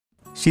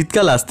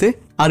শীতকাল আসতে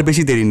আর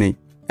বেশি দেরি নেই।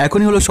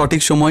 এখনই হলো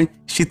সঠিক সময়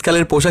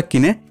শীতকালের পোশাক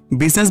কিনে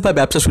বিজনেস বা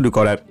ব্যবসা শুরু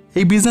করার।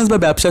 এই বিজনেস বা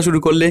ব্যবসা শুরু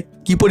করলে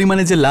কি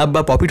পরিমাণে যে লাভ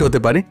বা প্রফিট হতে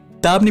পারে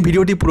তা আপনি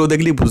ভিডিওটি পুরো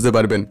দেখলেই বুঝতে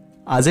পারবেন।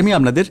 আজ আমি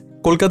আপনাদের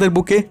কলকাতার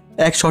বুকে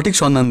এক সঠিক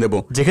সন্ধান দেব,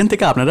 যেখান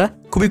থেকে আপনারা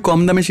খুবই কম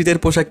দামে শীতের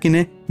পোশাক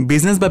কিনে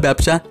বিজনেস বা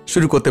ব্যবসা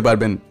শুরু করতে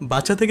পারবেন।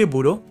 বাচ্চা থেকে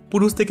বুড়ো,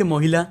 পুরুষ থেকে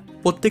মহিলা,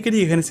 প্রত্যেকেরই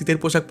এখানে শীতের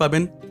পোশাক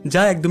পাবেন,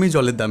 যা একদমই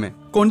জলের দামে।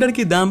 কোনটার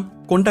কি দাম,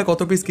 কোনটা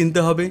কত পিস কিনতে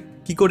হবে,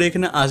 কি করে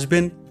এখানে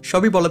আসবেন,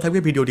 সবই বলা থাকবে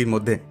ভিডিওটির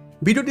মধ্যে।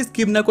 ভিডিওটি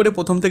স্কিপ না করে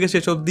প্রথম থেকে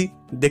শেষ অবধি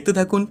দেখতে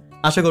থাকুন,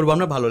 আশা করবো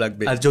আপনার ভালো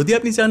লাগবে। আর যদি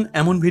আপনি চান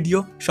এমন ভিডিও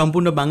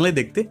সম্পূর্ণ বাংলায়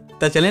দেখতে,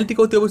 তা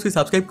চ্যানেলটিকে অতি অবশ্যই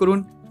সাবস্ক্রাইব করুন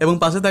এবং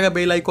পাশে থাকা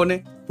বেল আইকনে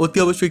অতি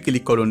অবশ্যই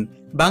ক্লিক করুন।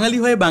 বাঙালি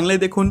হয়ে বাংলায়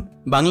দেখুন,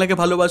 বাংলাকে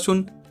ভালোবাসুন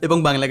এবং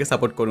বাংলাকে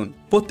সাপোর্ট করুন।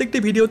 প্রত্যেকটি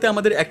ভিডিওতে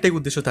আমাদের একটাই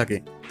উদ্দেশ্য থাকে,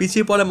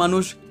 পিছিয়ে পড়া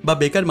মানুষ বা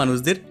বেকার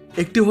মানুষদের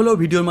একটি হলেও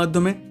ভিডিওর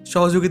মাধ্যমে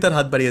সহযোগিতার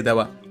হাত বাড়িয়ে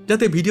দেওয়া,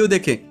 যাতে ভিডিও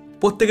দেখে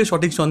প্রত্যেকে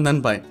সঠিক সন্ধান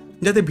পায়,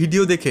 যাতে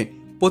ভিডিও দেখে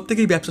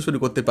প্রত্যেকেই ব্যবসা শুরু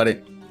করতে পারে,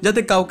 যাতে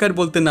কাউকে আর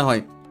বলতে না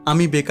হয়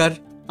আমি বেকার,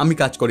 আমি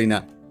কাজ করি না।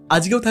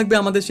 আজকেও থাকবে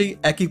আমাদের সেই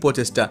একই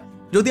প্রচেষ্টা।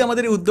 যদি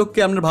আমাদের এই উদ্যোগকে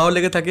আপনার ভালো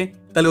লেগে থাকে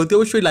তাহলে অতি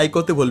অবশ্যই লাইক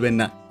করতে ভুলবেন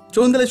না।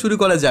 চলুন তাহলে শুরু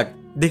করা যাক,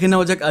 দেখে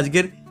নেওয়া যাক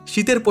আজকের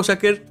শীতের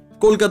পোশাকের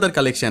কলকাতার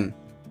কালেকশন।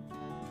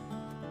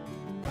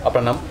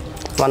 আপনার নাম?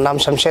 আমার নাম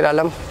শমশের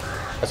আলম।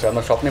 আচ্ছা,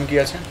 আপনার শপ নেম কি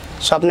আছে?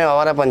 Shop name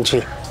Awara Panji.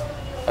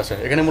 আচ্ছা,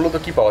 এখানে মূলত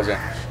কি পাওয়া যায়?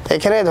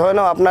 এখানে ধরে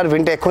নাও আপনার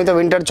উইন্টার, এক্ষুনি তো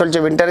উইন্টার চলছে,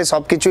 উইন্টারে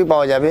সব কিছুই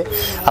পাওয়া যাবে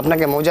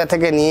আপনাকে। মোজা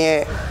থেকে নিয়ে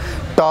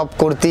টপ,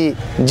 কুর্তি,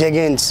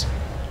 জেগিন্স,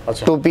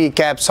 টুপি,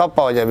 ক্যাপ সব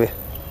পাওয়া যাবে।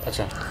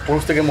 আচ্ছা,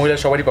 পুরুষ থেকে মহিলা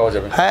সবারই পাওয়া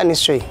যাবে? হ্যাঁ,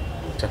 নিশ্চয়ই।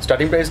 আচ্ছা,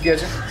 স্টার্টিং প্রাইস কি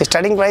আছে?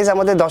 স্টার্টিং প্রাইস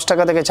আমাদের 10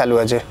 টাকা থেকে চালু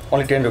আছে।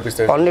 অনলি 10 রুপিস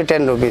থেকে? Only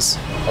 10 rupees.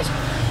 আচ্ছা,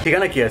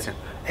 ঠিকানা কি আছে?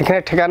 এখানে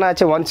ঠিকানা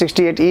আছে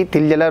 168E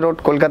তিলজলা রোড,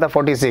 কলকাতা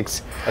 46।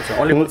 আচ্ছা,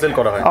 অনলি হোলসেল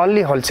করা হয়?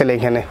 অনলি হোলসেল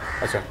এখানে।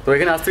 আচ্ছা, তো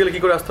এখানে আসতে গেলে কি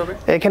করে আসতে হবে?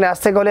 এখানে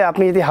আসতে গেলে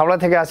আপনি যদি হাওড়া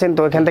থেকে আসেন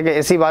তো এখান থেকে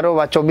AC 12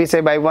 বা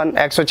 24/1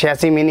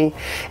 186 মিনি,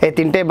 এই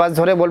তিনটে বাস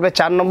ধরে বলবে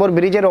 4 নম্বর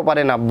ব্রিজের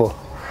ওপারে নামবো।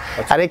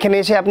 আর এখানে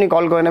এসে আপনি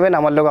কল করে নেবেন,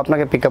 আমার লোক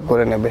আপনাকে পিক আপ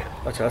করে নেবে।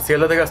 আচ্ছা,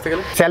 শিয়ালদা থেকে আসতে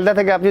গেলে? শিয়ালদা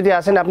থেকে আপনি যদি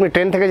আসেন, আপনি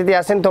ট্রেন থেকে যদি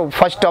আসেন তো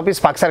ফার্স্ট অফিস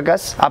পার্ক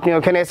সার্কাস, আপনি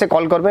ওখানে এসে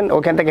কল করবেন,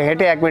 ওখান থেকে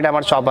হেঁটে 1 মিনিট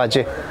আমার শপ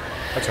আছে।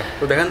 আচ্ছা,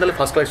 তো দেখেন তাহলে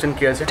ফার্স্ট কালেকশন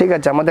কি আছে? ঠিক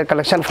আছে, আমাদের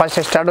কালেকশন ফার্স্ট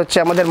স্টার্ট হচ্ছে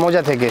আমাদের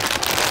মোজা থেকে।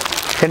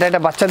 এটা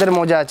বাচ্চাদের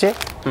মোজা আছে।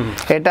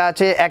 এটা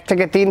আছে 1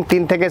 থেকে 3,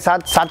 3 থেকে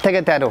 7, 7 থেকে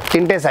 13,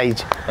 তিনটে সাইজ।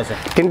 আচ্ছা,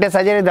 তিনটে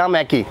সাইজের দাম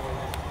একই,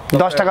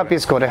 10 টাকা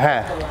পিস করে।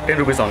 হ্যাঁ, 10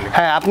 রুপিস অনলি।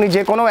 হ্যাঁ, আপনি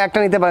যে কোনো একটা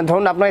নিতে পারেন।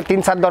 ধরুন আপনার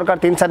 3-7 দরকার,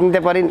 3-7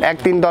 নিতে পারেন।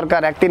 1-3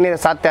 দরকার,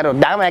 1-3-7-13,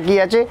 দাম একই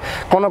আছে,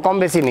 কোনো কম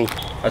বেশি নেই।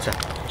 আচ্ছা,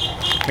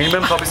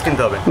 মিনিমাম কত পিস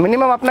কিনতে হবে?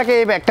 মিনিমাম আপনাকে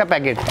এই একটা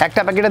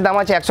প্যাকেটের দাম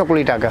আছে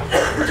 120 টাকা।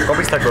 আচ্ছা, কত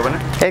পিস থাকবে মানে?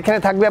 এখানে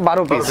থাকবে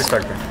 12 পিস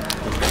থাকবে।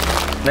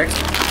 নেক্সট,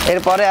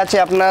 এরপরে আছে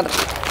আপনার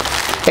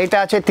এইটা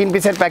আছে 3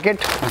 পিসের প্যাকেট।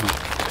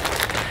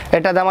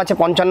 এটা দাম আছে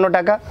 55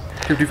 টাকা।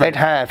 55?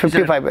 হ্যাঁ,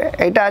 55।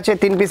 এটা আছে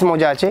 3 পিস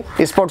মোজা আছে,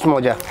 স্পোর্টস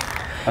মোজা।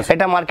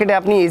 এটা মার্কেটে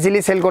আপনি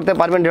ইজিলি সেল করতে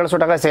পারবেন, 150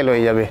 টাকা সেল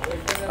হয়ে যাবে।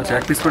 আচ্ছা,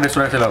 1 পিস করে 150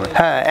 টাকা সেল হবে?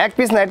 হ্যাঁ, 1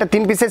 পিস না, এটা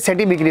 3 পিসের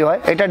সেটই বিক্রি হয়,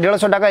 এটা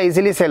 150 টাকা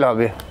ইজিলি সেল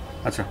হবে।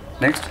 আচ্ছা,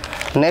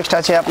 নেক্সট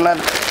আছে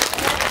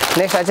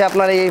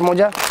আপনার এই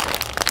মোজা।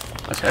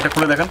 আচ্ছা, এটা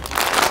খুলে দেখেন।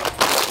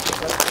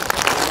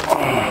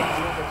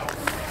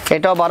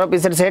 এটাও 12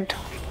 পিসের সেট।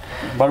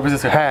 12 পিসের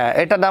সেট? হ্যাঁ,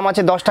 এটা দাম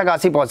আছে 10 টাকা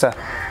 80 পয়সা।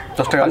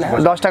 10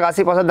 টাকা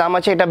 80 পয়সা দাম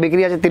আছে। এটা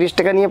বিক্রি আছে 30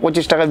 টাকা নিয়ে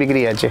 25 টাকা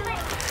বিক্রি আছে।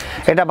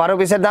 এটা 12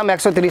 পিসের দাম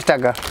 130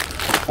 টাকা।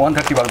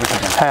 130 12 পিসের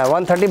দাম? হ্যাঁ,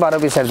 130 12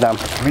 পিসের দাম।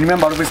 মিনিমাম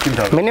 12 পিস কিনতে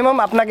হবে? মিনিমাম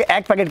আপনাকে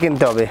 1 প্যাকেট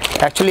কিনতে হবে।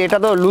 অ্যাকচুয়ালি এটা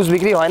তো লুজ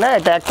বিক্রি হয় না,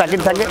 এটা 1 প্যাকেট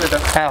থাকে।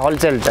 হ্যাঁ,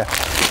 হোলসেলটা।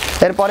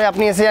 এরপরে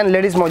আপনি এসে যান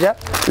লেডিস মোজা।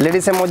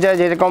 লেডিসের মোজা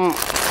যেরকম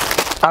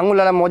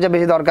আঙুলওয়ালা মোজা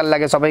বেশি দরকার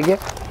লাগে সবাইকে,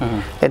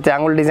 এতে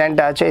আঙুল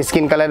ডিজাইনটা আছে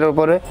স্কিন কালারের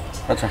উপরে।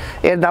 আচ্ছা,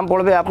 এর দাম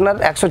পড়বে আপনার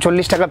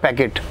 140 টাকা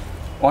প্যাকেট।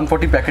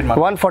 140 প্যাকেট মাত্র?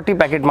 140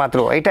 প্যাকেট মাত্র।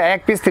 এটা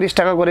 1 পিস 30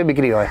 টাকা করে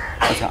বিক্রি হয়।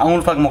 আচ্ছা,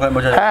 আঙুল ফাঁক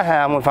মোজা?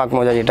 হ্যাঁ, আঙুল ফাঁক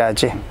মোজা যেটা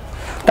আছে।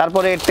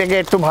 তারপরে এর থেকে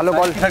একটু ভালো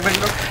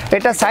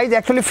এটা সাইজ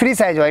অ্যাকচুয়ালি ফ্রি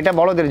সাইজ হয়, এটা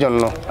বড়দের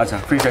জন্য। আচ্ছা,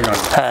 ফ্রি সাইজ হয়?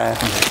 হ্যাঁ।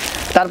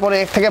 তারপরে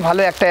এর থেকে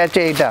ভালো একটা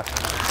আছে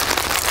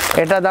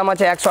এটা দাম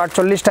আছে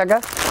 148 টাকা।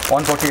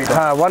 148?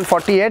 হ্যাঁ,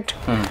 148,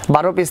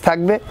 12 পিস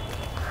থাকবে।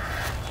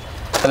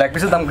 তাহলে 1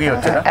 পিসের দাম কি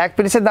হচ্ছে? 1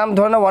 পিসের দাম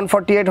ধরে না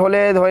 148 হলে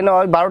ধরে না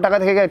 12 টাকা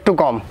থেকে একটু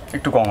কম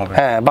হবে।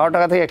 হ্যাঁ, 12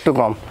 টাকা থেকে একটু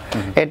কম।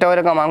 এটাও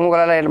এরকম আঙুল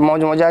কালারের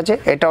মোজা আছে।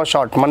 এটাও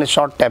শর্ট, মানে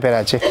শর্ট টাইপের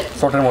আছে।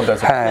 শর্টের মধ্যে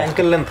আছে? হ্যাঁ,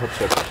 অ্যাঙ্কেল লেন্থ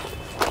হচ্ছে।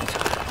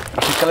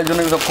 শীতকালের জন্য?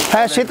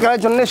 হ্যাঁ,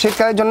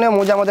 শীতকালের জন্য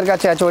মোজা আমাদের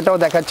কাছে আছে, ওটাও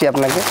দেখাচ্ছি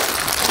আপনাকে।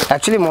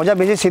 অ্যাকচুয়ালি মোজা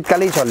বেশি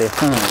শীতকালেই চলে।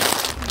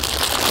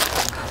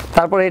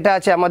 তারপর এটা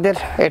আছে আমাদের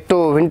একটু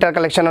উইন্টার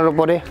কালেকশনের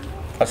উপরে।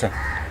 আচ্ছা,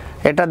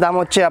 এটার দাম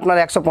হচ্ছে আপনার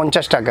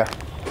 150 টাকা।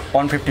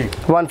 150?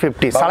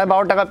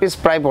 12.5 টাকা পিস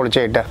প্রায় পড়ছে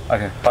এটা।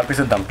 আচ্ছা,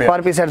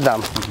 পার পিসের দাম?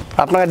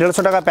 আপনার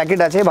 150 টাকা প্যাকেট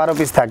আছে, 12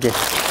 পিস থাকে,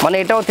 মানে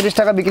এটাও 30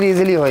 টাকা বিক্রি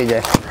ইজিলি হয়ে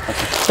যায়।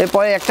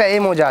 এরপরে একটা এই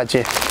মোজা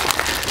আছে,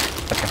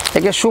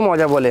 একে শু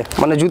মোজা বলে,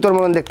 মানে জুতোর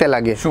মতন দেখতে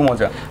লাগে। শু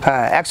মোজা?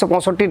 হ্যাঁ,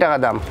 165 টাকা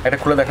দাম। এটা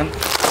খুলে দেখেন।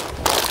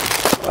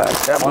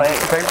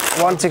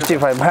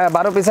 165। হ্যাঁ,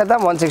 12 পিসের দাম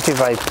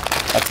 165।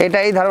 এটা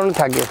এই ধরনের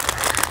থাকে,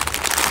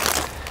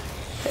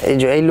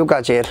 এই লুক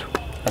আছে এর।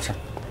 আচ্ছা,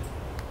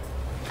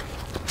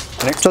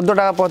 14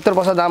 টাকা 75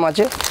 পয়সা দাম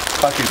আছে।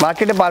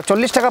 মার্কেটে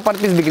 40 টাকা পার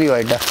পিস বিক্রি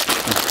হয় এটা।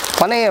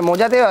 মানে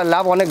মোজাতে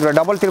লাভ অনেক,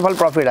 ডাবল ট্রিপল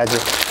প্রফিট আছে।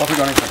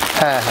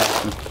 হ্যাঁ হ্যাঁ।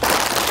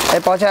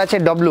 এর পাশে আছে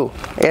ডব্লু,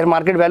 এর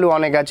মার্কেট ভ্যালু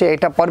অনেক আছে।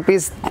 এটা পার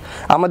পিস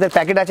আমাদের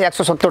প্যাকেট আছে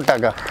 170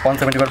 টাকা।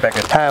 170 পার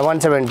প্যাকেট। হ্যাঁ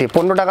 170,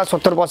 15 টাকা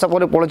 70 পয়সা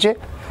করে পড়েছে।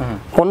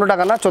 15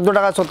 টাকা না 14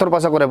 টাকা 70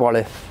 পয়সা করে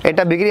পড়ে।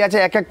 এটা বিক্রি আছে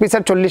এক এক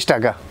পিসের 40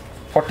 টাকা।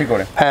 40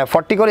 করে? হ্যাঁ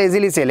 40 করে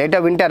ইজিলি সেল। এটা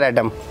উইন্টার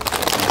আইটেম।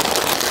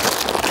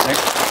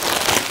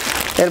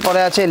 এরপরে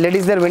আছে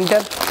লেডিসদের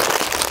উইন্টার,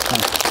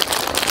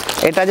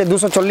 এটা আছে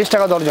 240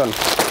 টাকা দর্জন,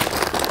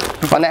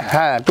 মানে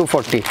হ্যাঁ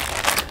 240।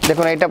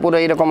 দেখুন এটা পুরো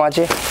এইরকম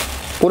আছে,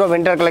 পুরো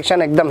উইন্টার কালেকশন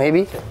একদম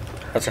হেভি।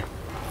 আচ্ছা,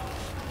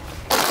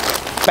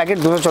 প্যাকেট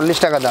 240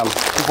 টাকা দাম।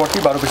 240,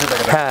 12 পিসের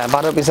প্যাকেট। হ্যাঁ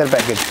 12 পিসের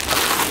প্যাকেট।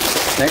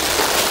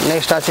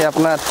 নেক্সট আছে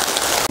আপনার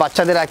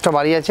বাচ্চাদের একটা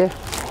বাড়ি আছে।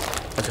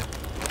 আচ্ছা,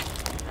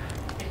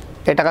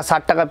 এটা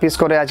 60 টাকা পিস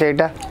করে আছে।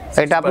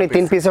 এটা আপনি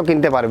 3 পিসও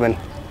কিনতে পারবেন।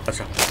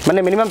 আচ্ছা, মানে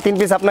মিনিমাম 3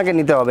 পিস আপনাকে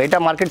নিতে হবে। এটা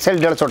মার্কেট সেল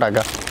 150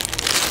 টাকা।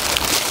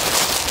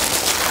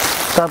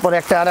 তারপর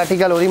একটা আর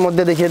আর্টিকেল ওরই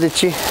মধ্যে দেখিয়ে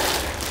দিচ্ছি।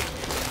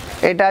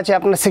 এটা আছে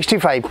আপনার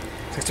 65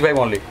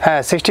 অনলি।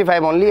 হ্যাঁ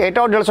 65 অনলি।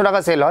 এটাও 150 টাকা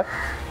সেল হয়।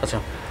 আচ্ছা,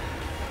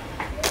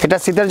 এটা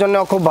শীতের জন্য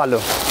খুব ভালো।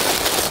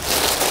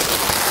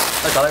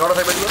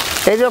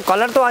 এই যে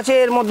কালার তো আছে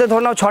এর মধ্যে,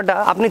 ধরুন 6টা,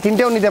 আপনি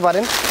 3টেও নিতে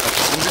পারেন।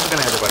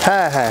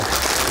 হ্যাঁ হ্যাঁ।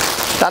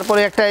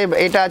 তারপরে একটা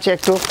এটা আছে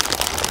একটু,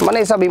 মানে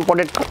সব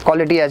ইম্পোর্টেড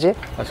কোয়ালিটি আছে।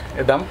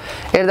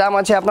 এর দাম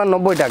আছে আপনার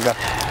 90 টাকা।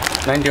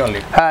 90 অনলি?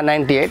 হ্যাঁ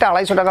 90। এটা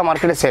 250 টাকা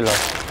মার্কেটে সেল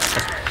হয়।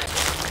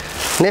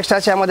 নেক্সট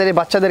আছে আমাদের এই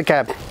বাচ্চাদের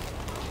ক্যাপ।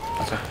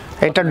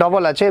 এটা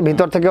ডবল আছে,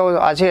 ভিতর থেকেও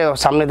আছে,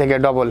 সামনে থেকে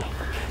ডবল।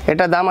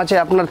 এটা দাম আছে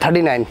আপনার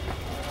 39।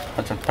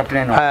 আচ্ছা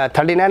 39? হ্যাঁ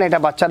 39। এটা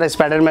বাচ্চারা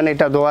স্পাইডারম্যান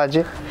এটা দেওয়া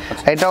আছে।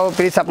 এটাও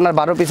পিস আপনার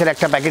 12 পিসের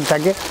একটা প্যাকেট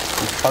থাকে।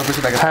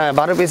 হ্যাঁ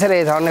 12 পিসের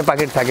এই ধরনের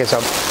প্যাকেট থাকে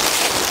সব।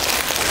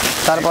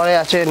 তারপরে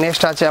আছে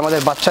নেক্সট আছে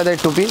আমাদের বাচ্চাদের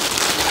টুপি।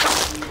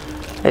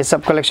 এই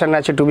সব কালেকশন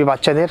আছে টুপি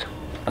বাচ্চাদের।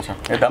 আচ্ছা,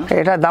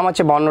 এটার দাম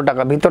আছে 52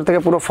 টাকা। ভিতর থেকে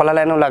পুরো ফলা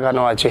লাইনও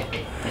লাগানো আছে।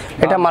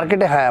 এটা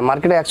মার্কেটে, হ্যাঁ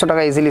মার্কেটে 100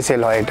 টাকা ইজিলি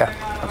সেল হয় এটা।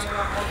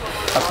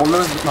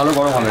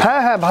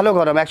 হ্যাঁ হ্যাঁ ভালো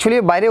গরম। অ্যাকচুয়ালি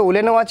বাইরে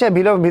উলেনও আছে,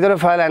 ভিতরে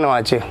ফলা লাইনও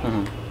আছে,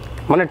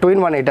 মানে টুইন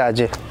ওয়ান এটা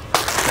আছে।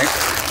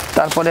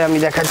 তারপরে আমি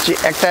দেখাচ্ছি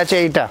একটা আছে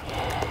এইটা,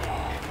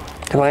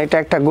 দেখুন এটা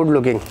একটা গুড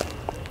লুকিং।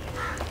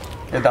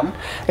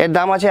 এর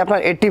দাম আছে আপনার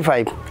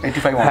 85।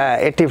 হ্যাঁ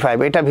 85।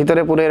 এটা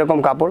ভিতরে পুরো এরকম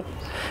কাপড়।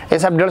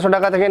 এসব 150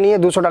 টাকা থেকে নিয়ে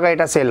 200 টাকা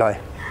এটা সেল হয়।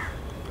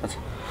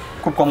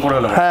 খুব কম করে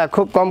হলো? হ্যাঁ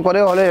খুব কম করে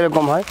হলে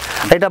এরকম হয়।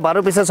 এটা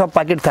 12 পিসের সব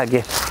প্যাকেট থাকে।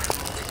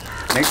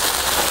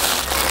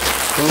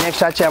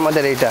 নেক্সট আছে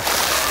আমাদের এইটা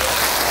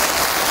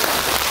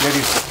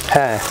লেডিস।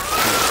 হ্যাঁ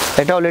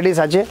এটাও লেডিস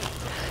আছে।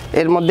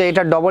 এর মধ্যে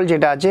এটা ডবল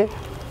যেটা আছে।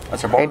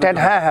 আচ্ছা, এটা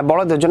হ্যাঁ হ্যাঁ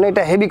বড়দের জন্য।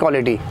 এটা হেভি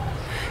কোয়ালিটি।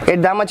 এর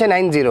দাম আছে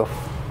 90।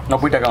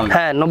 90 টাকা?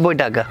 হ্যাঁ 90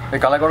 টাকা। এর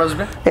কালার কত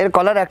আসবে? এর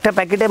কালার একটা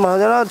প্যাকেটে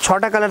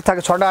 6টা কালার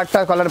থাকে, 6টা 8টা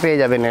কালার পেয়ে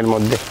যাবেন এর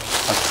মধ্যে।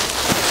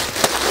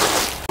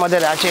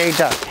 আমাদের আছে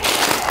এইটা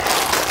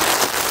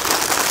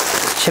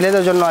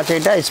ছেলেদের জন্য আছে,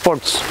 এটা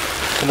স্পোর্টস।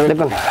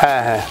 দেখুন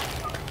হ্যাঁ হ্যাঁ,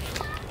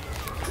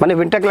 মানে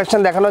উইন্টার কালেকশন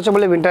দেখানো হচ্ছে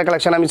বলে উইন্টার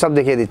কালেকশন আমি সব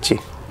দেখিয়ে দিচ্ছি।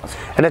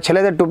 এটা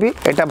ছেলেদের টুপি।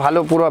 এটা ভালো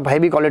পুরো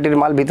হেভি কোয়ালিটির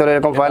মাল, ভিতরে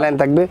এরকম ফয়েল লাইন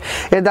থাকবে।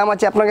 এর দাম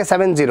আছে আপনাকে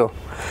 70।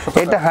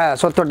 এটা হ্যাঁ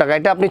 70 টাকা।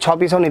 এটা আপনি 6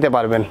 পিসও নিতে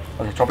পারবেন।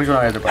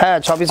 হ্যাঁ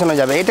 6 পিসও নিয়ে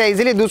যাবে। এটা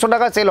ইজিলি 200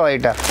 টাকা সেল হয়।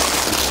 এটা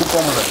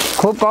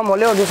খুব কম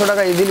হলেও 200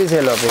 টাকা ইজিলি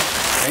সেল হবে।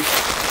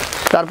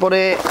 তারপরে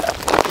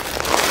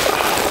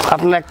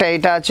আপনার একটা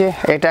এটা আছে,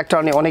 এটা একটা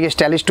অনেক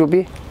স্টাইলিশ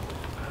টুপি।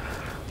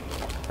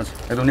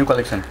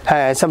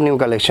 হ্যাঁ এসব নিউ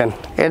কালেকশন।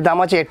 এর দাম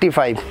আছে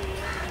 85।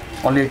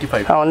 অনলি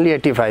 85? হ্যাঁ অনলি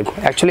 85।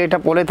 অ্যাকচুয়ালি এটা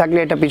পরে থাকলে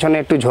এটা পিছনে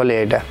একটু ঝোলে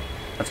এটা।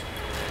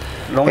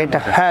 এটা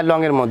হ্যাঁ লং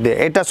এর মধ্যে।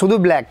 এটা শুধু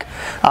ব্ল্যাক,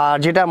 আর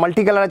যেটা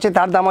মাল্টি কালার আছে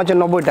তার দাম আছে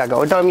 90 টাকা।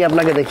 ওটাও আমি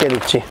আপনাকে দেখিয়ে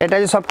দিচ্ছি। এটা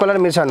যে সব কালার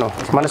মেশানো,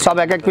 মানে সব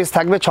এক এক পিস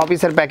থাকবে, 6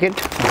 পিসের প্যাকেট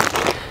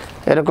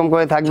এরকম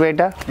করে থাকবে।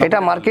 এটা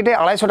মার্কেটে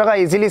 250 টাকা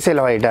ইজিলি সেল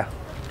হয়। এটা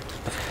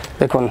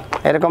দেখুন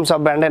এরকম সব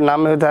ব্র্যান্ডের নাম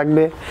হয়ে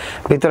থাকবে।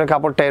 ভিতরে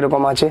কাপড়টা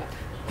এরকম আছে।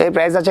 এই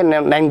প্রাইস আছে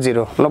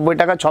 90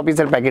 টাকা। 6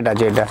 পিসের প্যাকেট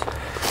আছে। এটা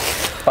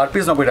পার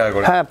পিস 90 টাকা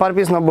করে? হ্যাঁ পার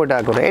পিস 90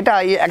 টাকা করে। এটা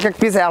এক এক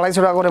পিস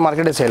 250 টাকা করে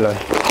মার্কেটে সেল হয়।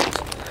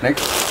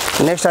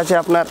 নেক্সট আছে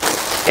আপনার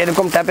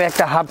এরকম টাইপের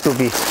একটা হাফ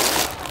টুপি।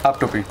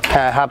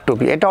 হ্যাঁ হাফ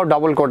টুপি। এটাও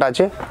ডবল কোট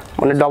আছে,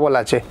 মানে ডবল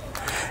আছে।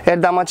 এর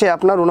দাম আছে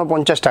আপনার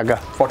 49 টাকা।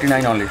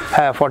 49 অনলি?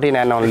 হ্যাঁ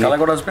 49 অনলি। কালার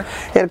কত আসবে?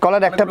 এর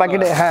কালার একটা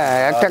প্যাকেটে, হ্যাঁ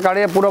একটা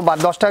কার্ডে পুরো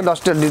 10টা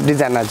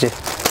ডিজাইন আছে।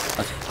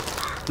 আচ্ছা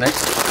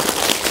নেক্সট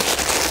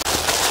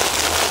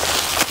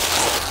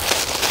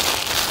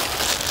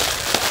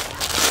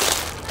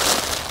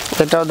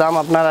এটাও দাম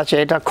আপনার আছে।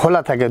 এটা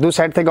খোলা থাকে, 2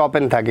 সাইড থেকে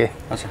ওপেন থাকে।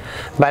 আচ্ছা,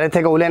 বাইরে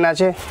থেকে উলেন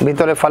আছে,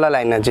 ভিতরে ফলা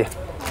লাইন আছে।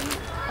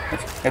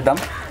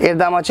 এর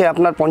দাম আছে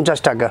আপনার 50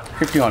 টাকা।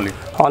 50 অনলি?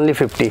 অনলি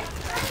 50।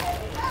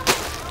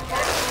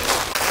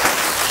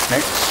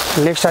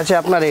 নেক্সট আছে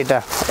আপনার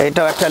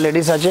এটাও একটা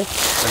লেডিস আছে।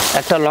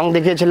 একটা লং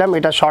দেখিয়েছিলাম,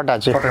 এটা শর্ট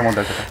আছে।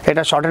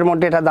 এটা শর্টের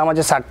মধ্যে এটার দাম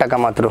আছে 60 টাকা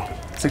মাত্র।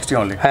 60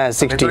 অনলি? হ্যাঁ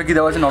 60। ভিতরে কি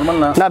দেওয়া আছে নরমাল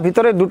না? না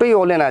ভিতরে দুটোই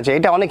উলেন আছে।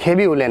 এটা অনেক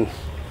হেভি উলেন।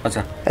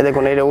 আচ্ছা, এই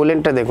দেখুন এই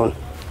উলেনটা দেখুন,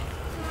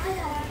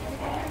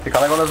 এই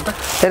কালার কত আছে?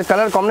 এর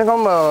কালার কমে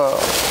কম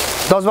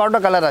 10-12টা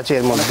কালার আছে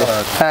এর মধ্যে।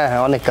 হ্যাঁ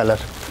হ্যাঁ, অনেক কালার।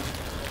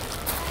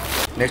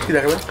 নেক্সট কি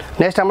দেখাবেন?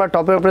 নেক্সট আমরা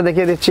টপের উপরে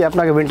দেখিয়ে দিচ্ছি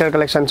আপনাকে উইন্টার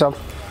কালেকশন সব।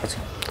 আচ্ছা,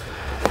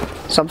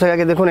 সব থেকে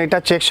আগে দেখুন এটা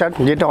চেক শার্ট,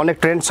 যেটা অনেক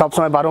ট্রেন্ড,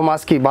 সবসময় 12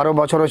 মাস কি 12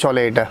 বছরও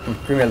চলে এটা।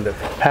 ফিমেলদের?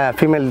 হ্যাঁ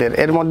ফিমেলদের।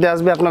 এর মধ্যে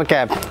আসবে আপনার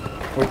ক্যাপ,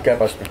 উইথ ক্যাপ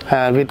আসবে?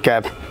 হ্যাঁ with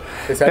cap.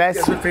 Price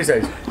free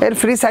size? এর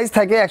ফ্রি সাইজ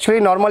থাকে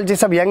অ্যাকচুয়ালি, নর্মাল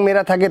যেসব ইয়াং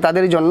মেয়েরা থাকে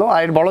তাদের জন্য।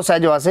 আর এর বড়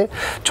সাইজও আছে।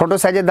 ছোট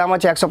সাইজের দাম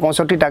আছে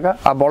 165 টাকা,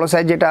 আর বড়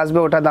সাইজ যেটা আসবে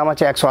ওটার দাম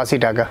আছে 180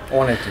 টাকা।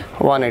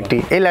 180।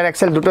 এল আর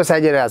এক্সেল দুটো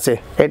সাইজের আছে।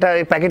 এটা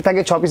এই প্যাকেট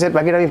থাকে 6 পিসের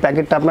প্যাকেট। আমি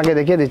প্যাকেটটা আপনাকে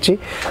দেখিয়ে দিচ্ছি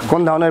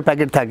কোন ধরনের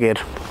প্যাকেট থাকে এর।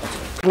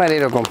 আপনার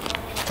এরকম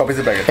 6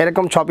 পিসের প্যাকেট?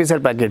 এরকম 6 পিসের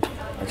প্যাকেট।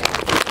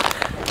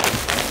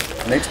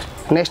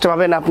 নেক্সট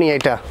পাবেন আপনি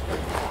এটা,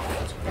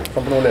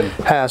 সম্পূর্ণ উলেন?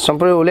 হ্যাঁ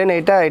সম্পূর্ণ উলেন।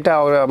 এটা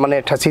মানে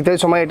শীতের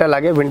সময় এটা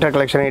লাগে, উইন্টার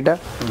কালেকশন। এটা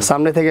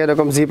সামনে থেকে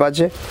এরকম জিপ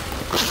আছে,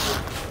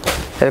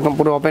 এরকম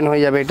পুরো ওপেন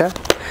হয়ে যাবে এটা।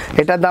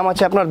 এটার দাম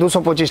আছে আপনার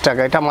 225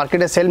 টাকা। এটা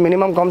মার্কেটে সেল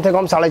মিনিমাম কম থেকে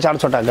কম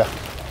 450 টাকা।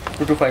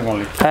 225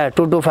 অনলি? হ্যাঁ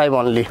 225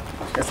 অনলি।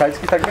 এর সাইজ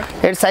কি থাকবে?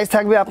 এর সাইজ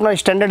থাকবে আপনার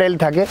স্ট্যান্ডার্ড এল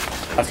থাকে।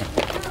 আচ্ছা,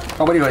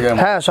 সবারই হয়ে যাবে?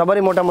 হ্যাঁ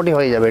সবারই মোটামুটি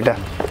হয়ে যাবে এটা।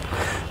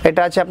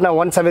 এটা আছে আপনার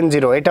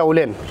 170। এটা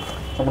উলেন?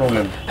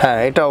 হ্যাঁ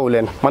এটা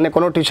উলেন, মানে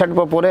কোনো টি শার্ট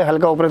পরে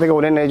হালকা উপরে থেকে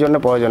উলেন এই জন্য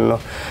প্রয়োজন।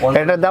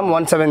 এটার দাম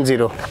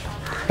 170।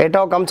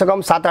 এটাও কমসে কম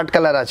 7-8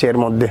 কালার আছে এর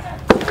মধ্যে।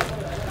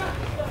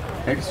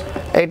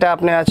 এটা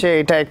আপনার আছে,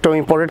 এটা একটু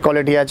ইম্পোর্টেড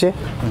কোয়ালিটি আছে।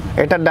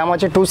 এটার দাম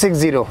আছে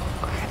 260।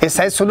 এর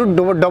সাইজ শুধু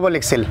ডবল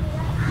এক্সেল।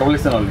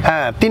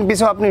 হ্যাঁ 3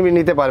 পিসও আপনি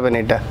নিতে পারবেন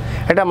এটা।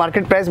 এটা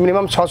মার্কেট প্রাইস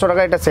মিনিমাম 600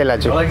 টাকা এটা সেল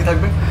আছে।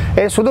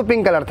 এ শুধু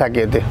পিঙ্ক কালার থাকে,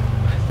 এতে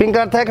পিঙ্ক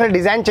কালার থাকে, খালি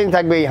ডিজাইন চেঞ্জ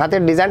থাকবে, এই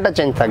হাতের ডিজাইনটা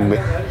চেঞ্জ থাকবে।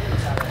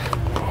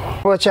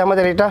 হচ্ছে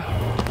আমাদের এটা,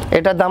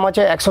 এটার দাম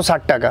আছে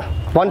 160 টাকা,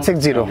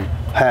 160।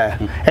 হ্যাঁ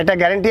এটা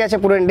গ্যারেন্টি আছে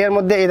পুরো ইন্ডিয়ার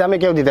মধ্যে এই দামে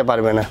কেউ দিতে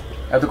পারবে না।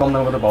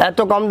 এত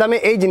কম দামে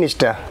এই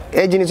জিনিসটা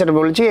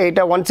বলছি,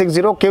 এইটা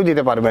 160 কেউ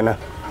দিতে পারবে না।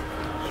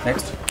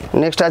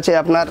 নেক্সট আছে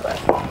আপনার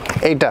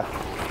এইটা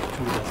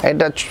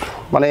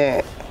মানে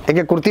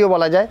একে কুর্তিও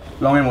বলা যায়,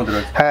 লং এর মধ্যে।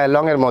 হ্যাঁ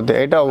লং এর মধ্যে,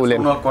 এটাও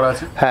উলেন।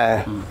 হ্যাঁ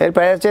এর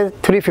প্রাইস আছে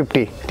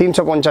 350,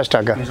 350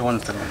 টাকা।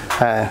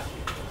 হ্যাঁ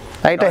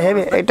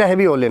এটা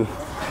হেভি উলেন।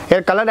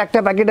 এর কালার একটা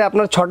প্যাকেটে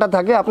আপনার 6টা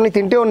থাকে, আপনি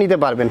 3টেও নিতে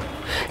পারবেন।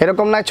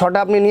 এরকম নয় 6টা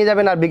আপনি নিয়ে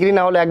যাবেন আর বিক্রি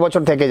না হলে 1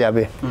 বছর থেকে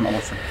যাবে।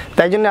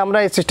 তাই জন্য আমরা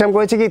এই সিস্টেম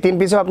করেছি কি 3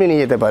 পিসও আপনি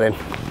নিয়ে যেতে পারেন।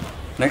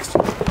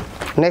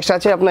 নেক্সট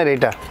আছে আপনার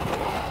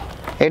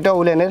এটাও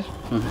উলেনের।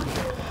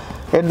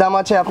 এর দাম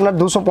আছে আপনার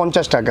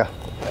 250 টাকা,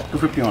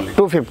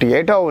 250।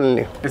 এটাও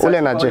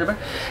উলেন আছে।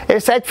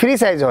 এর সাইজ ফ্রি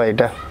সাইজ হয়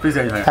এটা।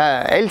 হ্যাঁ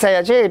এল সাইজ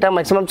আছে, এটা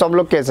ম্যাক্সিমাম সব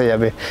লোককে এসে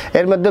যাবে।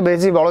 এর মধ্যে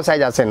বেশি বড়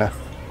সাইজ আসে না।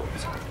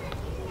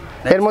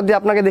 এর মধ্যে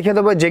আপনাকে দেখিয়ে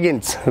দেবো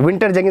জেগিন্স,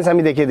 উইন্টার জেগিন্স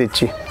আমি দেখিয়ে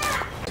দিচ্ছি।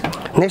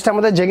 নেক্সট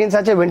আমাদের জেগিন্স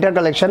আছে উইন্টার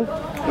কালেকশন,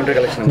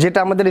 যেটা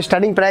আমাদের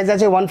স্টার্টিং প্রাইস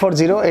আছে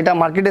 140। এটা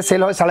মার্কেটে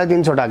সেল হয়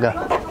 350 টাকা।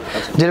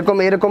 যেরকম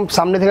এরকম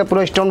সামনে থেকে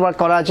পুরো স্টোন ওয়ার্ক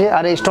করা আছে,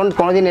 আর এই স্টোন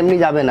কোনোদিন এমনি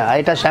যাবে না।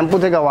 এটা শ্যাম্পু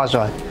থেকে ওয়াশ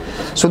হয়,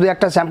 শুধু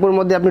একটা শ্যাম্পুর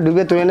মধ্যে আপনি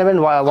ডুবিয়ে তুলে নেবেন,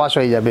 ওয়াশ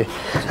হয়ে যাবে।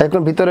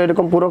 এরকম ভিতরে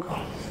এরকম পুরো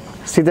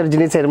শীতের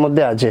জিনিস এর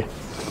মধ্যে আছে।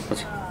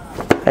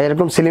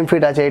 এরকম স্লিম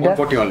ফিট আছে। এটা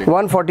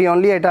 140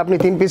 অনলি। এটা আপনি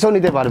 3 পিসও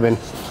নিতে পারবেন।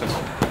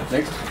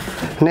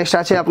 নেক্সট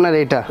আছে আপনার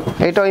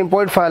এটাও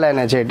ইম্পোর্ট ফয়েল লাইন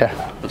আছে।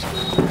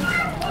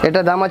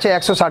 এটা দাম আছে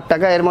 160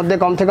 টাকা। এর মধ্যে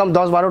কম থেকে কম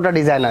 10-12টা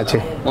ডিজাইন আছে।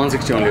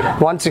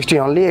 160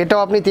 অনলি। এটাও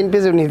আপনি 3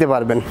 পিস নিতে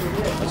পারবেন।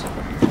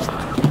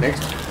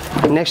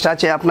 নেক্সট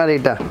আছে আপনার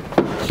এটা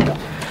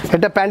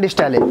প্যান্ট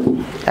স্টাইলে,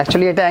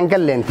 অ্যাকচুয়ালি এটা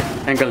অ্যাঙ্কেল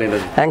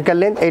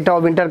লেন্থ। এটাও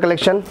উইন্টার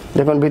কালেকশন।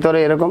 দেখুন ভিতরে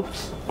এরকম।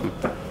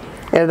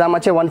 এর দাম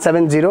আছে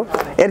 170।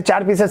 এর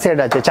 4 পিসের সেট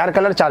আছে, 4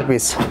 কালার 4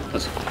 পিস।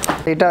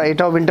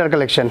 এটাও উইন্টার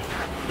কালেকশন।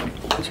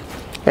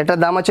 এটার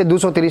দাম আছে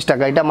 230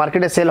 টাকা। এটা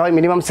মার্কেটে সেল হয়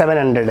মিনিমাম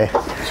 700-এ।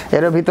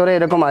 এর ভিতরে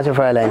এরকম আছে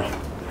ফয়েল লাইন।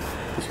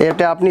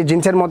 এটা আপনি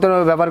জিন্সের মতো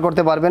ব্যবহার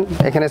করতে পারবেন।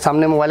 এখানে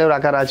সামনে মোবাইলেও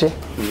রাখার আছে।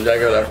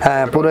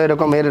 হ্যাঁ পুরো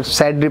এরকম, এর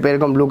সাইড ড্রিপ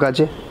এরকম লুক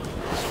আছে।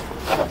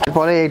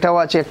 এরপরে এটাও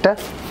আছে একটা,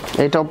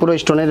 এটাও পুরো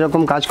স্টোনের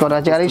এরকম কাজ করা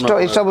আছে। আর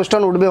এইসব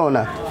স্টোন উঠবেও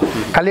না,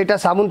 খালি এটা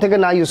সাবুন থেকে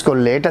না ইউজ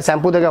করলে, এটা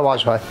শ্যাম্পু থেকে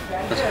ওয়াশ হয়।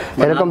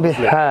 এরকম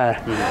হ্যাঁ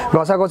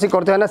ঘষাঘষি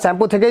করতে হয় না,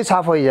 শ্যাম্পু থেকেই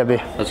সাফ হয়ে যাবে।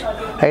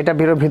 এটা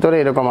ভিতরে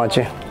এরকম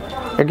আছে,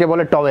 একে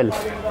বলে টওয়েল।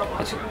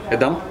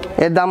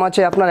 এর দাম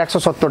আছে আপনার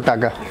 170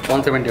 টাকা।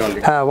 170 অনলি?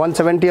 হ্যাঁ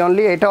 170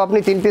 অনলি। এটাও আপনি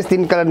 3 পিস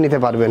 3 কালার নিতে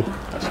পারবেন।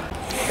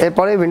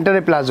 এরপরে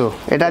উইন্টারে প্লাজো।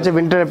 এটা আছে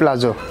উইন্টারে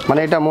প্লাজো, মানে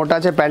এটা মোটা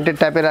আছে, প্যান্টের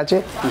টাইপের আছে,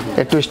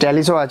 একটু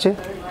স্টাইলিশও আছে।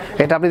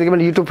 এটা আপনি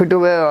দেখবেন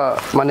ইউটিউবে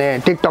মানে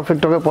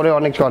টিকটকে পরে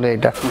অনেক চলে।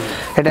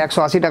 এটা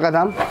 180 টাকা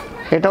দাম।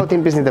 এটাও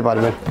 3 পিস নিতে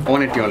পারবেন।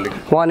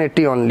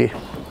 180 অনলি।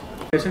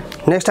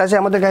 নেক্সট আছে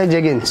আমাদের কাছে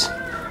জেগিন্স।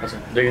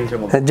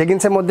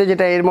 জেগিন্সের মধ্যে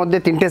যেটা এর মধ্যে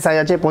 3টে সাইজ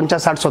আছে, 50,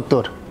 60,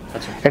 70।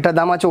 এটার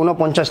দাম আছে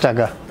 49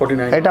 টাকা।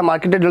 এটা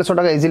মার্কেটে 150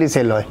 টাকা ইজিলি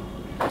সেল হয়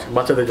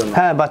বাচ্চাদের জন্য।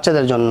 হ্যাঁ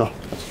বাচ্চাদের জন্য।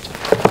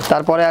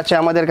 তারপরে আছে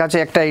আমাদের কাছে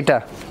একটা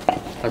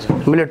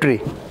মিলিটারি।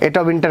 এটা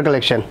উইন্টার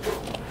কালেকশন।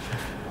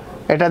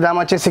 এটার দাম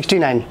আছে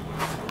 69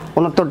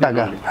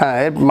 টাকা। হ্যাঁ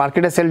এর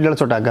মার্কেটে সেল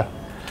 150 টাকা।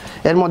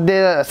 এর মধ্যে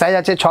সাইজ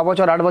আছে 6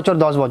 বছর, 8 বছর,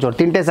 10 বছর,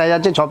 তিনটে সাইজ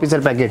আছে, 6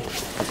 পিসের প্যাকেট।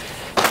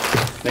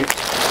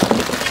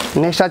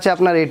 নেক্সট আছে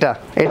আপনার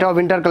এটাও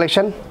উইন্টার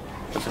কালেকশন,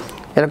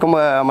 এরকম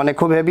মানে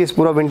খুব হেভি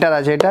পুরো উইন্টার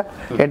আছে এটা।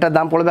 এটার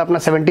দাম পড়বে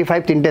আপনার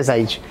 75, তিনটে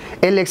size,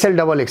 L XL,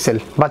 double XL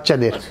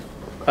বাচ্চাদের।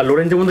 আর লো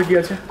রেঞ্জের মধ্যে কি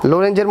আছে? লো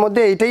রেঞ্জের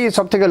মধ্যে এইটাই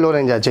সব থেকে লো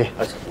রেঞ্জ আছে।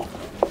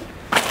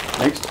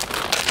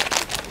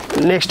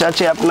 নেক্সট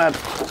আছে আপনার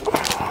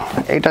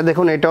এটা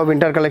দেখুন, এটাও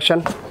উইন্টার কালেকশন,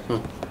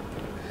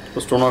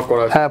 স্টোন ওয়ার্ক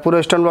করা আছে। হ্যাঁ পুরো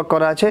স্টোন ওয়ার্ক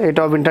করা আছে,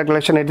 এটাও উইন্টার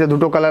কালেকশন। এতে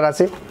দুটো কালার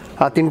আছে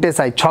আর তিনটে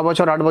সাইজ, 6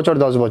 বছর, 8 বছর,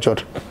 10 বছর।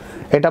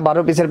 এটা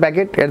 12 পিসের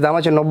প্যাকেট, এর দাম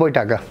আছে 90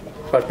 টাকা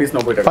পার পিস।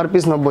 90 টাকা পার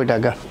পিস, 90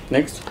 টাকা।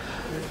 নেক্সট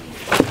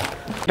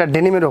এটা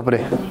ডেনিমের উপরে,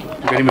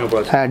 ডেনিমের উপর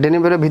আছে। হ্যাঁ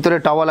ডেনিমের ভিতরে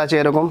টাওয়াল আছে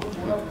এরকম,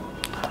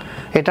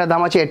 এটার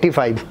দাম আছে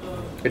 85।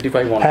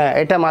 85 হ্যাঁ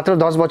এটা মাত্র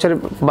 10 বছরের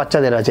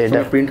বাচ্চাদের আছে এটা।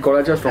 প্রিন্ট করা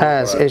আছে,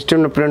 হ্যাঁ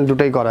স্টোন প্রিন্ট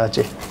দুটোই করা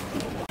আছে।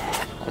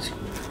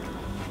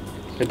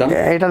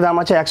 এটার দাম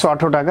আছে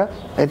 118 টাকা,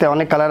 এতে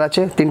অনেক কালার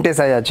আছে, তিনটে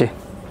সাইজ আছে।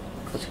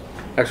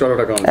 118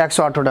 টাকা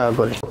 118 টাকা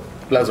করে।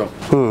 প্লাজো,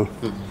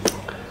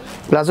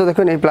 প্লাজো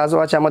দেখুন, এই প্লাজো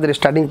আছে আমাদের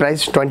স্টার্টিং প্রাইস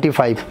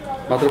 25,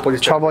 মাত্র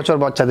 6 বছর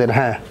বাচ্চাদের।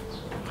 হ্যাঁ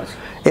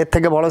এর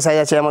থেকে বড় সাইজ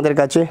আছে আমাদের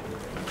কাছে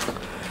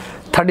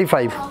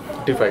 35,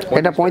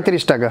 এটা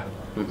 35 টাকা।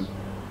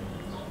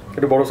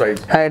 এটা বড় সাইজ,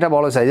 হ্যাঁ এটা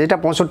বড় সাইজ, এটা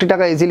 65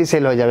 টাকা ইজিলি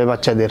সেল হয়ে যাবে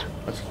বাচ্চাদের।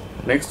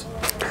 নেক্সট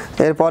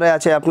এরপরে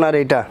আছে আপনার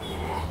এটা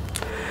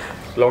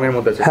লং এর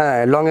মধ্যে আছে, হ্যাঁ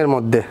লং এর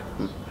মধ্যে,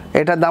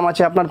 এটার দাম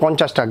আছে আপনার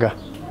 50 টাকা।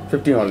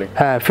 50 অনলি,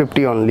 হ্যাঁ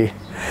 50 অনলি।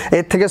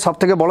 এর থেকে সব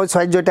থেকে বড়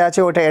সাইজ যেটা আছে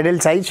ওটা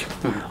অ্যাডাল্ট সাইজ,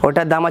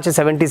 ওটার দাম আছে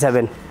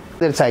 77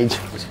 এর সাইজ,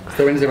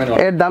 77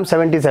 এর দাম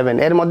 77।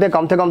 এর মধ্যে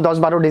কম থেকে কম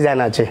 10-12 ডিজাইন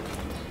আছে।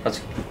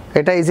 আচ্ছা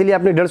এটা ইজিলি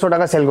আপনি 150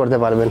 টাকা সেল করতে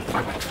পারবেন।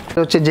 এটা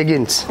হচ্ছে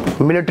জেগিন্স,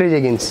 মিলিটারি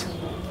জেগিন্স,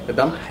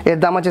 এর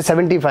দাম আছে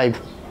 75।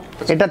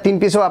 এটা 3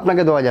 পিসও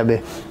আপনাকে দেওয়া যাবে।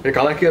 এর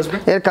কালার কি আসবে?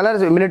 এর কালার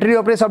মিলিটারির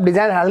উপরে সব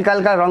ডিজাইন হালকা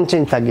হালকা রং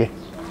চেঞ্জ থাকে।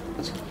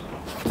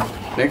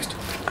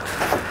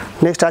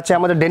 নেক্সট আছে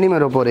আমাদের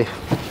ডেনিমের উপরে,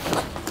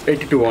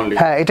 82 অনলি।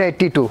 হ্যাঁ এটা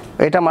 82,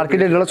 এটা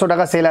মার্কেটে 150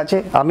 টাকা সেল আছে।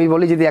 আমি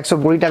বলি যদি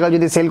 120 টাকা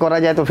যদি সেল করা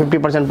যায় তো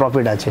 50%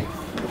 প্রফিট আছে।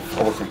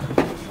 অবশ্যই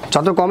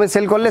যত কমে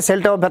সেল করলে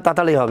সেলটাও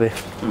তাড়াতাড়ি হবে।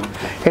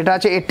 এটা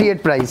আছে 88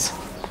 প্রাইস,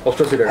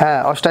 88 টাকা। হ্যাঁ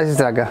 88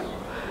 টাকা।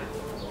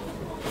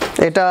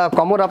 এটা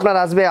কমর আপনার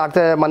আসবে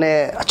মানে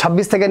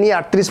 26 থেকে নিয়ে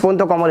 38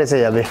 পর্যন্ত কমর এসে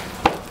যাবে।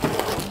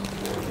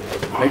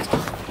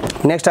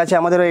 নেক্সট আছে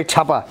আমাদের ওই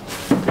ছাপা,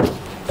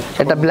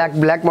 এটা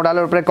ব্ল্যাক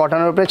মডেলের উপরে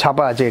কটনের উপরে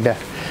ছাপা আছে, এটা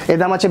এর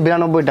দাম আছে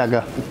 92 টাকা।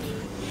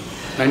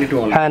 92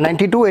 অনলি, হ্যাঁ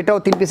 92, এটাও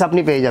 3 পিস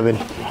আপনি পেয়ে যাবেন।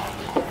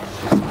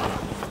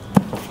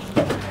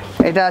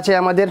 এটা আছে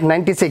আমাদের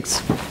 96,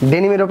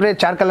 ডেনিমের উপরে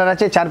 4 কালার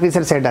আছে, 4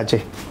 পিসের সেট আছে।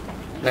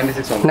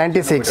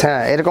 96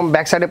 হ্যাঁ এরকম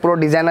ব্যাক সাইডে পুরো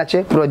ডিজাইন আছে,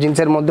 পুরো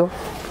জিন্সের মধ্যে,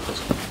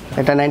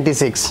 এটা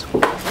 96।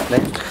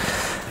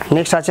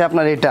 নেক্সট আছে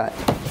আপনার এটা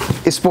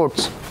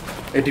স্পোর্টস,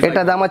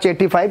 এটা দাম আছে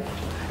 85,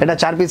 এটা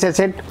 4 পিসের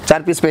সেট,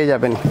 4 পিস পেয়ে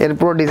যাবেন। এর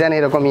পুরো ডিজাইন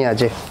এরকমই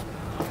আছে।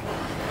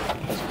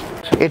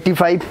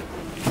 85,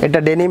 এটা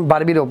ডেনিম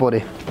বারবির ওপরে,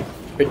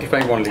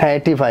 85 অনলি, হ্যাঁ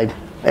 85।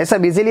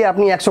 এসব ইজিলি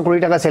আপনি 120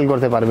 টাকা সেল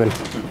করতে পারবেন,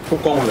 খুব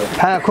কম হলেও।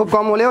 হ্যাঁ খুব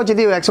কম হলেও,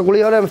 যদি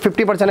 120 হলে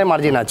 50%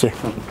 মার্জিন আছে।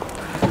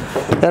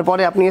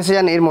 এরপরে আপনি এসে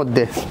যান এর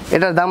মধ্যে,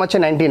 এটার দাম আছে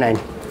 99,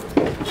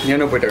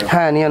 99 টাকা।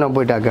 হ্যাঁ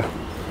 99 টাকা।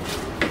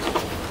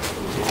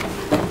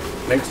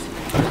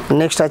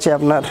 নেক্সট আছে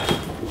আপনার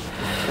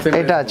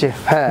এটা আছে,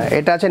 হ্যাঁ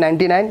এটা আছে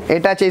 99,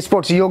 এটা আছে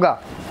স্পোর্টস ইয়োগা।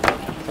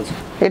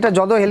 এটা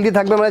যত হেলদি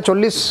থাকবে মানে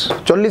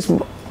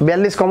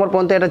 40-42 কমর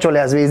পর্যন্ত এটা চলে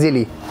আসবে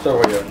ইজিলি।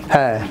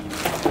 হ্যাঁ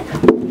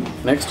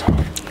নেক্সট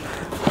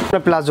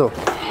প্লাজো,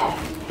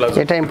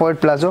 এটা ইম্পোর্ট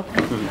প্লাজো,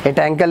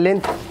 এটা অ্যাঙ্কেল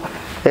লেন্থ,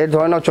 এর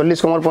ধরে নাও 40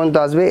 কমর পর্যন্ত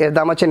আসবে। এর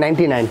দাম আছে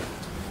 99,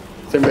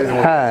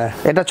 হ্যাঁ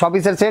এটা 6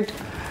 পিসের সেট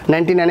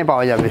 99-এ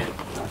পাওয়া যাবে।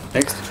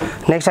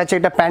 নেক্সট আছে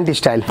এটা প্যান্ট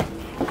স্টাইল,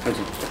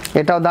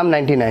 এটাও দাম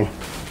 99,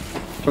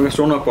 সঙ্গে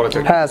স্টোন ওয়ার্ক করা আছে,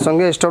 হ্যাঁ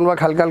সঙ্গে স্টোন ওয়ার্ক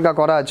হালকা হালকা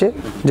করা আছে,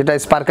 যেটা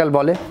স্পার্কেল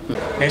বলে।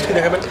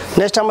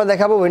 নেক্সট আমরা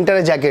দেখাবো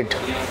উইন্টারের জ্যাকেট,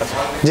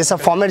 যেসব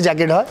ফর্মের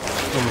জ্যাকেট হয়,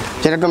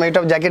 যেরকম এইটা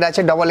জ্যাকেট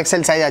আছে, ডবল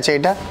এক্সেল সাইজ আছে।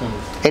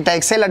 এটা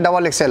এক্সেল আর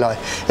ডবল এক্সেল হয়।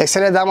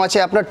 এক্সেলের দাম আছে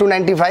আপনার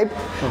 295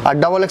 আর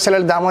ডবল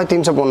এক্সেলের দাম হয়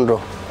 315।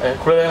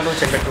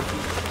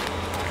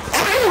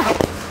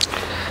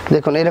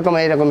 দেখুন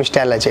এইরকম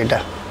স্টাইল আছে, এটা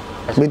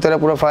ভিতরে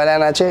পুরো ফয়েল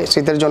লাইন আছে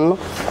শীতের জন্য।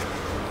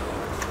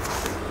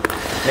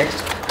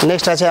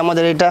 নেক্সট আছে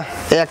আমাদের এটা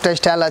একটা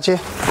স্টাইল আছে,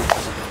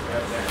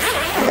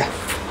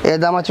 এর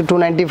দাম আছে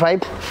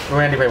 295,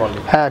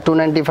 হ্যাঁ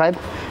 295।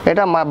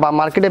 এটা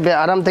মার্কেটে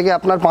আরাম থেকে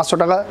আপনার 500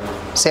 টাকা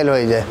সেল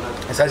হয়ে যায়।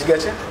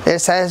 এর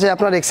সাইজ আছে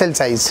আপনার এক্সেল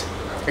সাইজ,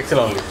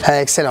 হ্যাঁ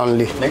এক্সেল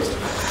অনলি।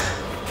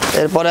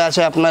 এরপরে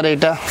আছে আপনার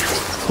এটা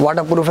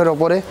ওয়াটারপ্রুফের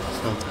ওপরে,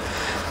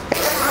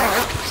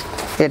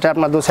 এটা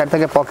আপনার দু সাইড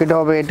থেকে পকেট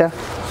হবে,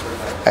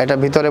 এটা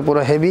ভিতরে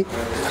পুরো হেভি,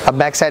 আর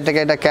ব্যাক সাইড থেকে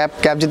এটা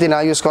ক্যাপ যদি না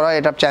ইউজ করা হয়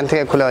এটা চ্যান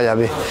থেকে খুলে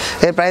যাবে।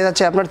 এর প্রাইস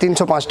আছে আপনার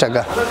 305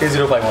 টাকা,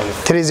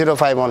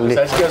 305 অনলি।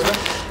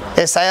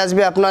 এর সাইজ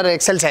আসবে আপনার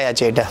এক্সেল সাইজ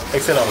আছে এটা,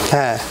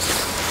 হ্যাঁ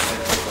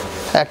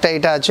একটা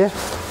এটা আছে,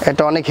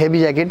 এটা অনেক হেভি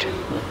জ্যাকেট,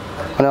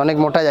 মানে অনেক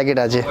মোটা জ্যাকেট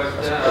আছে।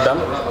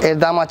 এর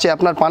দাম আছে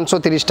আপনার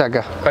 530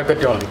 টাকা।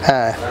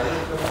 হ্যাঁ,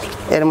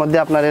 এর মধ্যে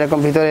আপনার এরকম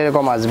ভিতরে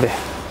এরকম আসবে,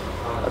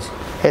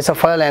 এসব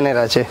ফয়েল লাইনের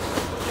আছে।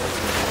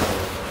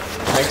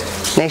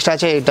 নেক্সট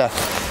আছে এটা,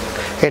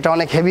 এটা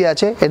অনেক হেভি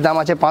আছে, এর দাম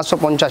আছে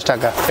 550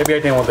 টাকা।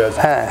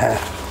 হ্যাঁ হ্যাঁ,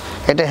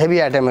 এটা হেভি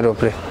আইটেমের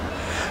উপরে,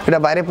 এটা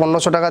বাইরে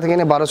 1500 টাকা থেকে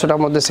নিয়ে 1200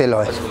 টাকার মধ্যে সেল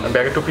হয়।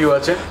 ব্যাগে টুপিও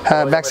আছে?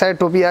 হ্যাঁ, ব্যাক সাইডে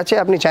টুপি আছে,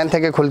 আপনি চাইন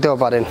থেকে খুলতেও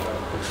পারেন।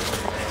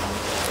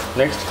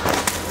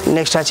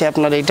 নেক্সট আছে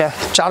আপনার এইটা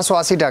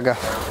 480 টাকা।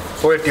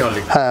 480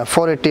 অনলি? হ্যাঁ,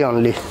 480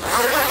 অনলি।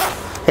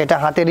 এটা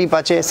হাতে রিপ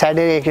আছে,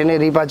 সাইডে এখানে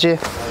রিপ আছে,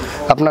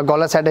 আপনার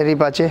গলা সাইডে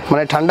রিপ আছে,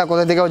 মানে ঠান্ডা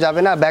কোথা থেকেও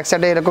যাবে না। ব্যাক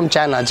সাইডে এরকম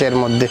চাইন আছে এর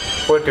মধ্যে।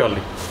 480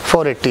 অনলি?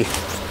 480।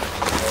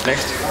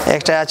 নেক্সট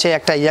একটা আছে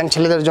একটা ইয়াং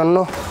ছেলেদের জন্য,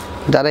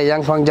 যারা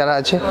ইয়াং ফাং যারা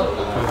আছে,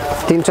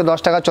 310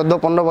 টাকা,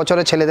 14-15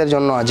 বছরের ছেলেদের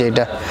জন্য আছে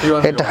এটা।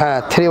 এটা হ্যাঁ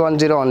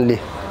 310 অনলি।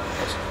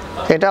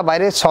 এটা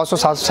বাইরে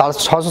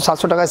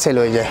 600-700 টাকায় সেল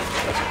হয়ে যায়।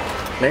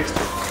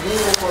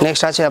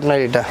 নেক্সট আছে আপনার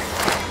এটা,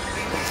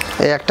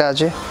 এই একটা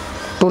আছে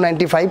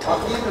 295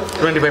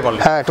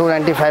 অনলি? হ্যাঁ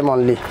 295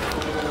 অনলি,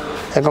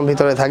 এরকম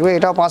ভিতরে থাকবে।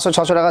 এটাও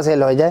 500-600 টাকা সেল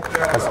হয়ে যায়।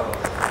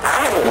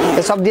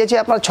 এসব দিয়েছি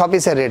আপনার 6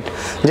 পিসের রেট।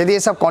 যদি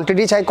এসব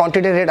কোয়ান্টিটি চাই,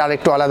 কোয়ান্টিটির রেট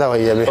আরেকটু আলাদা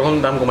হয়ে যাবে, তখন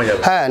দাম কমে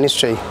যাবে। হ্যাঁ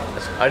নিশ্চয়ই।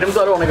 আইটেম তো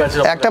আরো অনেক আছে,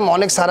 একটা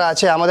অনেক সারা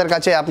আছে আমাদের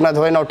কাছে। আপনার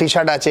ধরে নাও টি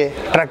শার্ট আছে,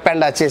 ট্র্যাক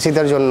প্যান্ট আছে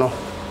শীতের জন্য,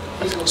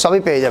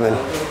 সবই পেয়ে যাবেন।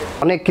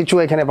 অনেক কিছু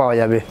এখানে পাওয়া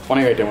যাবে,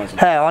 অনেক আইটেম আছে।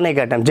 হ্যাঁ অনেক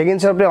আইটেম,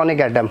 জেগিন্সের উপরে অনেক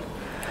আইটেম,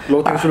 লো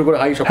থেকে শুরু করে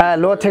হাই সব। হ্যাঁ,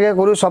 লো থেকে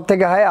করু সব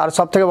থেকে হাই। আর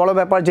সব থেকে বড়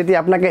ব্যাপার, যদি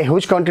আপনাকে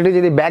হিউজ কোয়ান্টিটি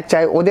যদি ব্যাগ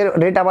চাই, ওদের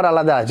রেট আবার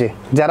আলাদা আছে।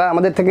 যারা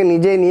আমাদের থেকে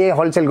নিজে নিয়ে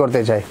হোলসেল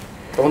করতে চায়,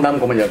 তখন দাম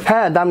কমে যাবে।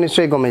 হ্যাঁ দাম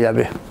নিশ্চয়ই কমে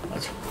যাবে।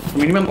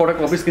 মিনিমাম কটা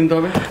পিস কিনতে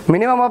হবে?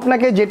 মিনিমাম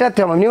আপনাকে যেটা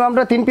মিনিমাম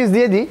আমরা 3 পিস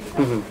দিয়ে দিই।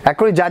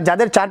 এখন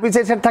যাদের 4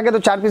 পিসের সেট থাকে তো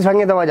 4 পিস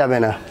ভাঙিয়ে দেওয়া যাবে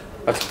না।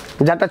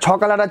 যারটা 6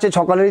 কালার আছে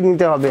 6 কালারই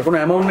নিতে হবে। কোনো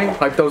অ্যামাউন্ট নেই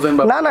 5000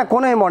 বা? না না,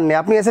 কোনো অ্যামাউন্ট নেই,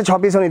 আপনি এসে 6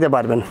 পিসও নিতে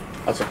পারবেন।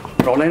 আচ্ছা,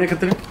 অনলাইনের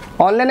ক্ষেত্রে?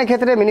 অনলাইনের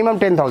ক্ষেত্রে মিনিমাম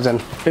 10,000।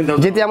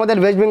 যদি আমাদের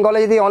ওয়েস্ট বেঙ্গলে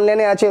যদি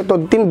অনলাইনে আছে তো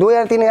 2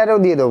 আর 3,000ও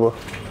দিয়ে দেবো।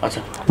 আচ্ছা,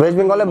 ওয়েস্ট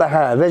বেঙ্গলে,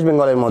 হ্যাঁ ওয়েস্ট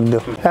বেঙ্গলের মধ্যে।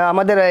 হ্যাঁ,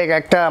 আমাদের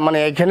একটা মানে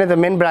এখানে তো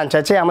মেন ব্রাঞ্চ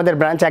আছে। আমাদের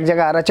ব্রাঞ্চ এক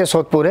জায়গায় আর আছে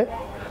সোদপুরে।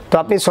 তো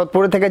আপনি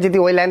সোদপুর থেকে যদি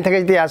ওই লাইন থেকে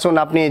যদি আসুন,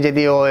 আপনি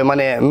যদি ওই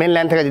মানে মেন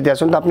লাইন থেকে যদি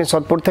আসুন, তো আপনি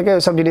সোদপুর থেকে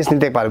ওইসব জিনিস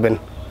নিতে পারবেন।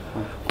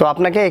 তো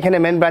আপনাকে এখানে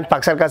মেন ব্রাঞ্চ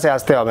পাকসার কাছে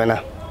আসতে হবে না।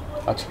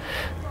 আচ্ছা,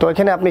 তো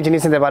এখানে আপনি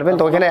জিনিস নিতে পারবেন।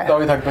 তো ওখানে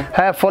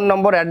হ্যাঁ ফোন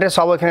নম্বর, অ্যাড্রেস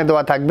সব ওখানে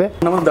দেওয়া থাকবে।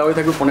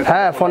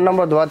 হ্যাঁ, ফোন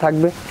নম্বর দেওয়া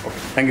থাকবে।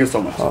 Thank you so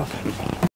much.